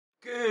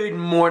Good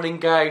morning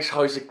guys,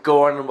 how's it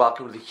going and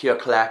welcome to the Hewitt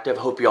Collective.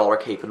 Hope you all are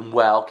keeping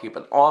well,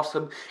 keeping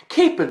awesome,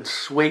 keeping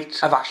sweet.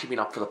 I've actually been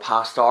up for the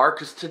past hour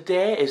because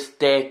today is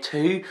day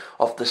 2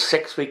 of the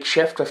 6-week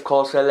shift of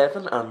Course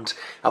 11 and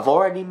I've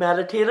already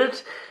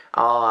meditated.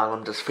 And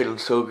I'm just feeling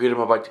so good. I'm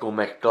about to go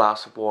make a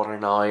glass of water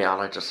now and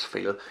I just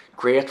feel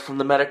great from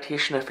the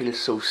meditation. I feel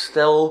so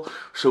still,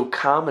 so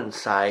calm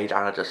inside,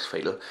 and I just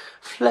feel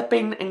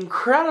flipping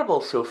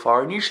incredible so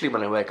far. And usually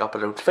when I wake up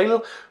I don't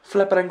feel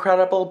flipping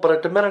incredible, but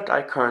at the minute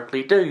I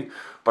currently do.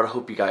 But I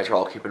hope you guys are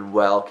all keeping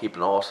well,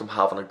 keeping awesome,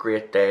 having a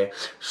great day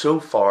so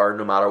far.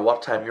 No matter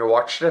what time you're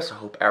watching this, I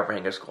hope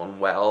everything is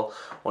going well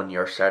on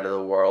your side of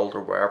the world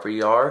or wherever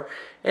you are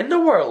in the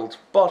world.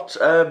 But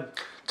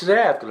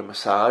today I've got a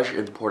massage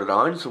in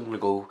Portadown, so I'm going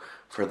to go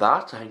for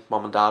that. I think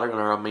Mum and Dad are going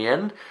to run me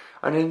in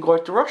and then go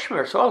out to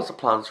Rushmere. So that's the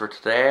plans for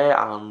today,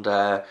 and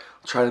I'll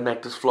try to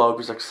make this vlog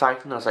as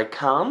exciting as I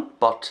can,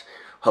 but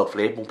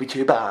hopefully it won't be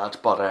too bad.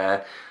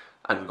 But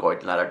I'm going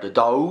to let her the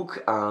dog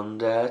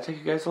and take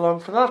you guys along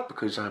for that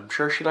because I'm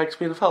sure she likes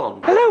being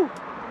filmed. Hello!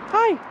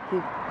 Hi!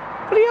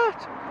 What are you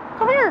at?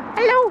 Come here!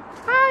 Hello!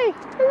 Hi!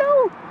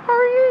 Hello! How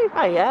are you?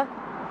 Hiya!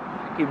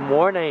 Good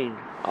morning!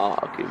 Oh,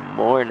 good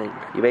morning.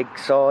 You big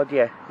sod,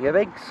 you. You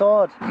big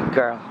sod. Good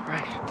girl.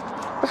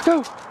 Right. Let's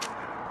go.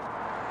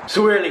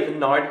 So we're leaving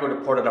now to go to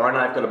Portadown.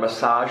 I've got a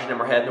massage and then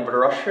we're heading over to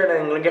Rushmere and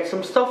I'm going to get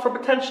some stuff for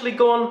potentially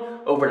going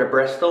over to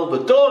Bristol.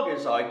 The dog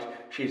is out.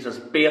 She's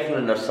just bathing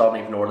in the sun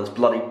even though it is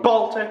bloody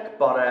Baltic.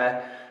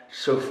 But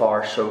so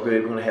far so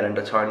good. I'm going to head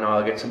into town now.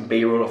 I'll get some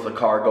B-roll of the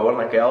car going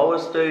like I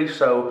always do.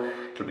 So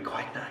it'll be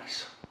quite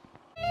nice.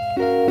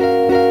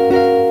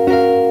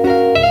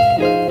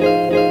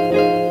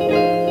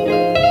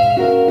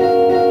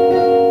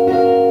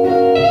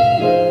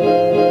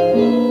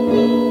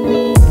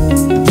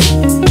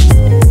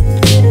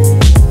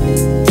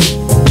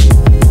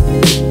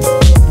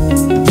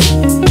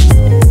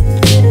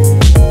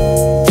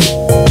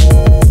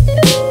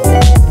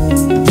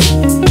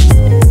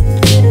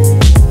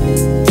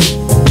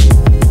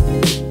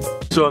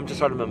 So I'm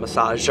just out of my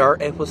massage jar.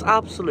 It was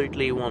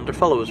absolutely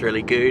wonderful. It was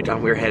really good,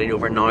 and we're heading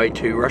over now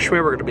to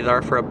Rushmere. We're going to be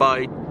there for about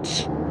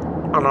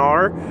an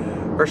hour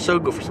or so.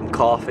 Go for some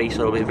coffee,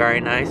 so it'll be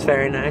very nice,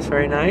 very nice,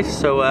 very nice.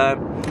 So I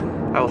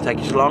will take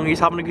you along. Are you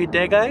having a good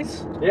day,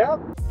 guys? Yeah.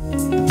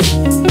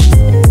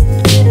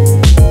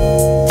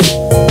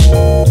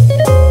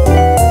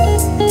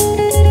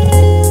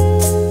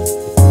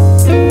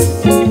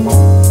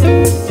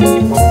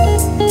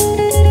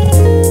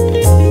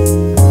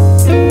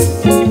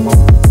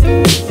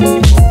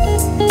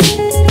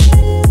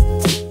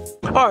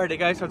 Alrighty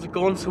guys, how's it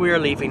going? So we are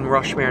leaving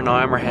Rushmere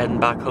now and we're heading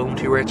back home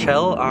to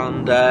Rachel,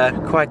 and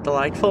quite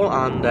delightful,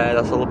 and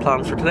that's all the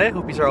plans for today.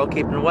 Hope you are all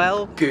keeping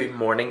well. Good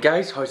morning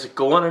guys, how's it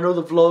going? I know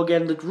the vlog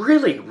ended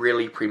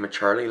really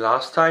prematurely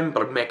last time,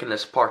 but I'm making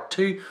this part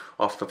 2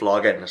 of the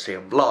vlog in the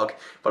same vlog.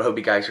 But I hope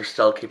you guys are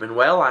still keeping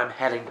well. I'm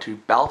heading to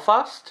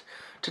Belfast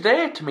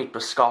today to meet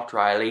with Scott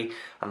Riley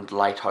and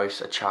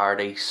Lighthouse, a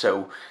charity,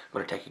 so I'm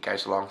going to take you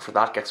guys along for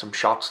that, get some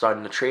shots down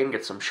in the train,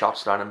 get some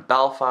shots down in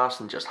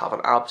Belfast, and just have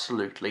an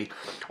absolutely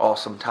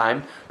awesome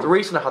time. The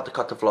reason I had to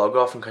cut the vlog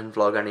off and couldn't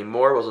vlog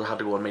anymore was I had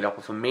to go and meet up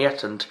with a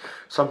mate, and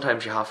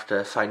sometimes you have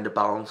to find a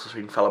balance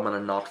between filming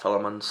and not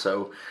filming,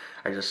 so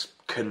I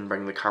just couldn't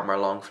bring the camera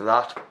along for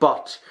that.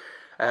 But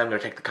I'm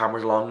going to take the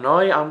cameras along now,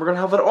 and we're going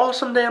to have an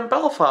awesome day in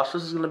Belfast.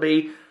 This is going to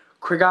be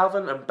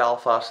Craigavon and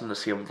Belfast in the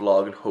same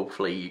vlog, and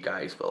hopefully you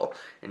guys will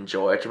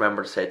enjoy it.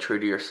 Remember to stay true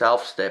to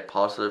yourself, stay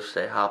positive,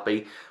 stay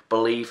happy,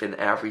 believe in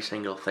every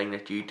single thing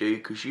that you do,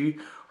 because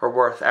you are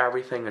worth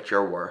everything that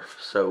you're worth.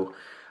 So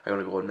I'm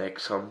going to go and make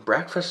some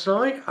breakfast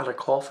now and a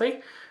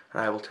coffee,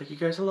 and I will take you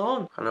guys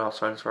along. I know that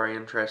sounds very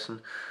interesting,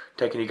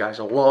 taking you guys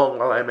along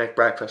while I make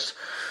breakfast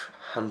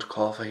and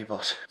coffee,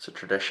 but it's a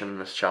tradition in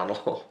this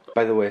channel.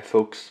 By the way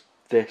folks,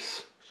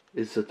 this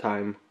is the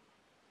time.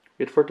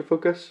 Wait for it to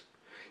focus.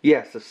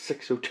 Yes, it's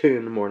 6:02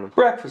 in the morning.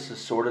 Breakfast is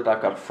sorted.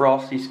 I've got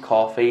Frosty's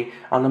coffee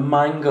and a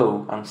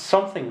mango and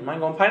something,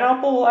 mango and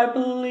pineapple, I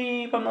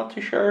believe, I'm not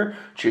too sure,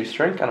 juice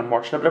drink, and I'm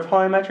watching a bit of How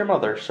I Met Your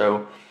Mother,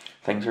 so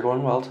things are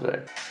going well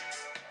today.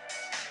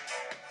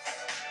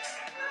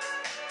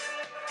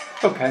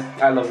 Okay,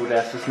 I love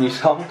Odessa's new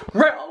song.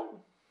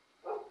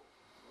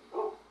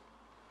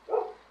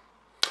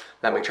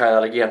 Let me try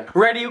that again.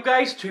 Ready, you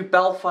guys, to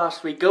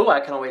Belfast we go.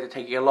 I can't wait to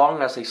take you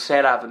along. As I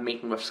said, I have a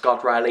meeting with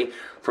Scott Riley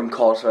from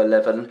Cause for a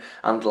Living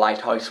and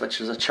Lighthouse, which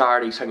is a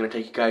charity, so I'm going to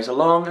take you guys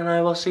along, and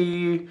I will see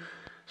you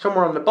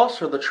somewhere on the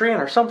bus or the train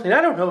or something.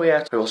 I don't know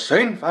yet. We will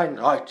soon find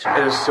out.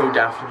 It is so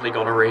definitely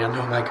going to rain.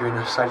 Oh my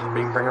goodness, I didn't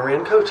even bring a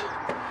raincoat.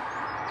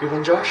 Good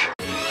one, Josh.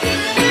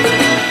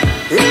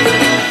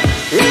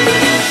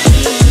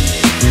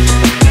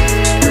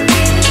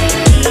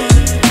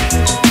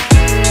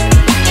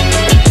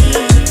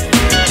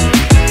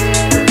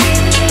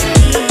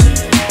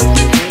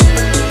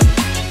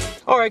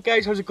 Alright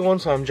guys, how's it going?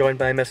 So I'm joined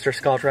by Mr.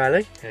 Scott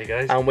Riley. Hey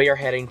guys. And we are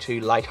heading to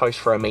Lighthouse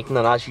for a meeting,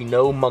 and as you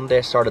know,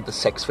 Monday started the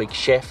 6-week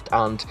shift,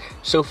 and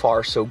so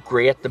far so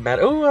great. I'm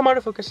out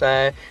of focus.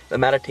 The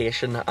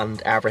meditation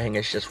and everything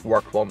has just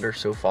worked wonders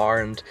so far,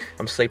 and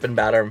I'm sleeping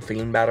better, I'm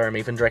feeling better, I'm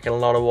even drinking a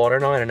lot of water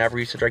now, and I never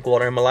used to drink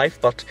water in my life.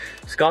 But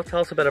Scott, tell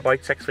us a bit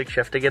about 6-week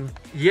shift again.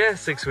 Yeah,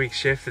 6-week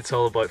shift, it's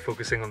all about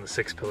focusing on the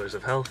 6 pillars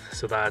of health.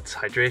 So that's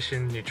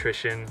hydration,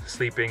 nutrition,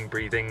 sleeping,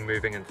 breathing,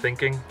 moving and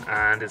thinking,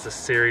 and it's a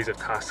series of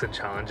tasks and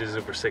challenges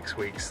over 6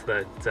 weeks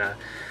that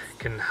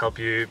can help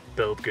you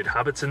build good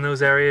habits in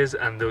those areas,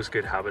 and those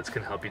good habits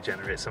can help you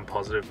generate some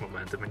positive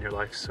momentum in your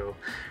life. So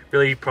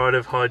really proud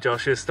of how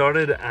Joshua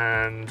started,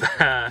 and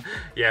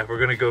yeah, we're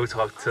gonna go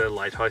talk to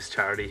Lighthouse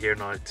charity here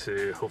now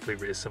to hopefully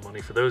raise some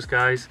money for those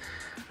guys,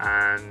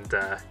 and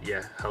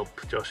yeah, help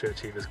Joshua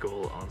achieve his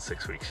goal on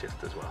 6-week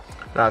shift as well.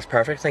 That's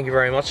perfect, thank you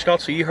very much, Scott.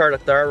 So you heard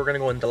it there, we're gonna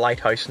go into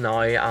Lighthouse now,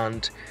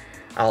 and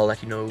I'll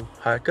let you know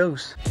how it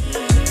goes.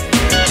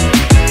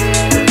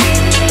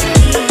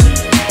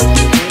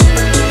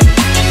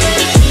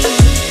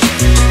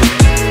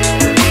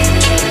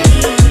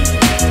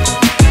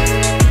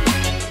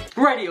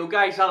 Radio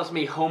guys, that is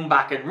me home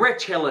back in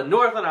Rich Hill in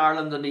Northern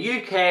Ireland in the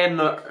UK, and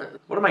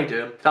what am I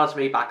doing? That's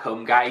me back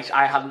home guys.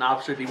 I had an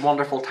absolutely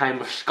wonderful time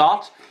with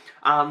Scott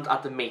and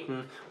at the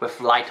meeting with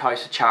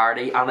Lighthouse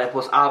Charity, and it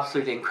was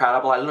absolutely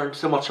incredible. I learned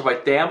so much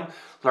about them,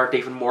 learned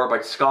even more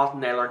about Scott,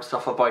 and they learned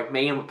stuff about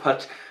me, and we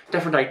put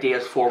different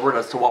ideas forward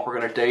as to what we're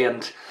going to do,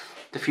 and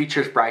the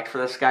future is bright for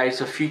this guys.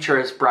 The future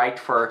is bright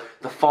for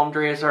the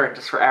fundraiser and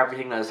just for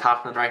everything that is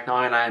happening right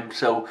now, and I'm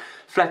so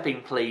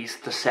flipping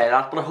pleased to say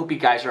that. But I hope you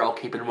guys are all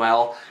keeping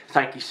well.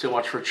 Thank you so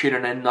much for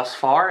tuning in thus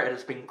far. It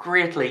has been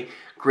greatly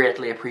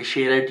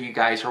appreciated. You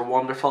guys are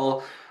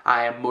wonderful.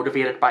 I am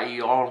motivated by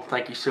you all, and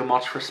thank you so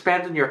much for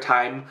spending your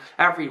time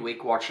every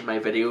week watching my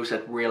videos.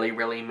 It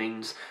really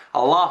means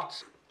a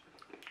lot.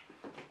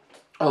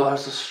 Oh,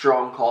 that's a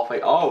strong coffee.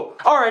 Oh.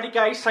 Alrighty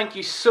guys, thank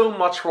you so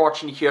much for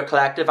watching the Hewitt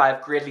Collective. I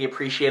have greatly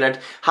appreciated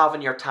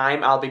having your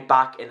time. I'll be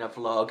back in a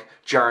vlog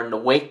during the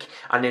week,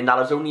 and then that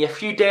is only a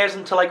few days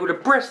until I go to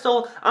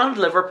Bristol and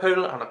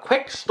Liverpool and a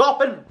quick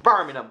stop in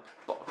Birmingham.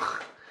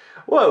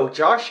 Whoa,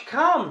 Josh,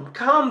 calm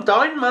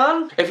down,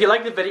 man. If you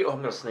like the video, oh,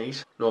 I'm gonna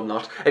sneeze. No, I'm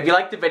not. If you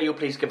like the video,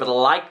 please give it a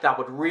like. That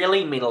would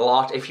really mean a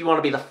lot. If you want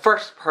to be the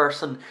first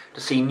person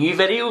to see new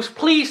videos,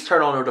 please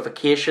turn on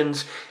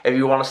notifications. If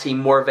you want to see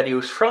more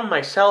videos from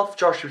myself,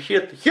 Joshua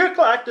Hewitt, the Hewitt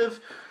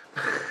Collective,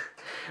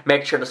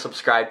 make sure to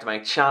subscribe to my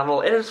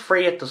channel. It is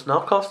free, it does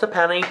not cost a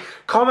penny.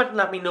 Comment and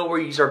let me know where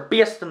you are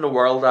based in the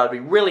world. That'd be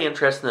really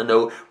interesting to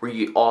know where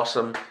you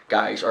awesome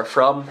guys are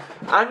from.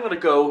 I'm going to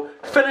go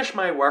finish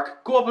my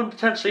work, go up and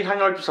potentially hang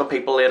out with some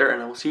people later,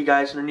 and I will see you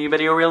guys in a new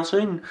video real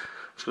soon. I'm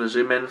just going to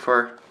zoom in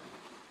for...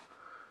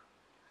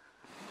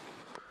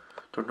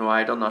 don't know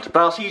why I done that. But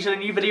I'll see you in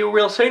a new video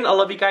real soon. I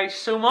love you guys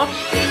so much.